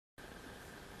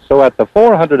So at the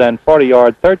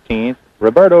 440-yard 13th,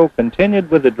 Roberto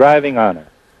continued with the driving honor.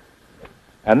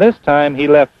 And this time he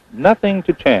left nothing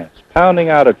to chance, pounding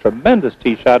out a tremendous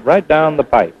tee shot right down the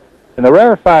pipe. In the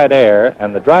rarefied air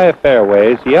and the dry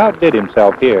fairways, he outdid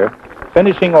himself here,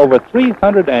 finishing over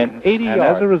 380 yards, and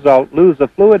as a result lose the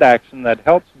fluid action that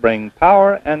helps bring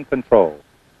power and control.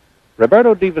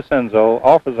 Roberto De Vincenzo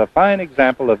offers a fine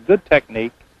example of good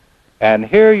technique, and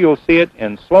here you'll see it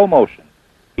in slow motion.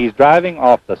 He's driving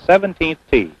off the 17th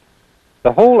tee.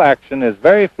 The whole action is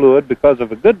very fluid because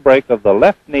of a good break of the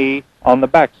left knee on the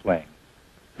backswing.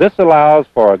 This allows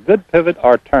for a good pivot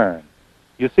or turn.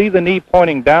 You see the knee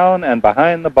pointing down and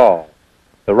behind the ball.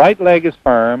 The right leg is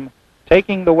firm,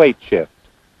 taking the weight shift.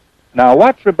 Now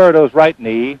watch Roberto's right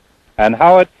knee and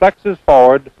how it flexes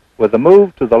forward with a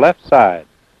move to the left side.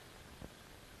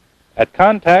 At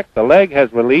contact, the leg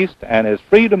has released and is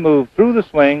free to move through the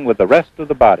swing with the rest of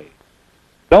the body.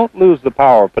 Don't lose the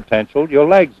power potential your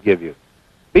legs give you.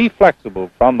 Be flexible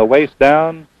from the waist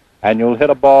down, and you'll hit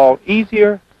a ball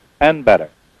easier and better.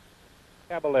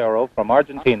 Caballero from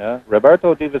Argentina,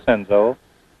 Roberto De Vincenzo.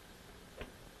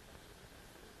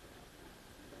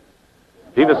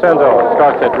 De Vincenzo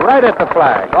starts it right at the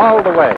flag, all the way.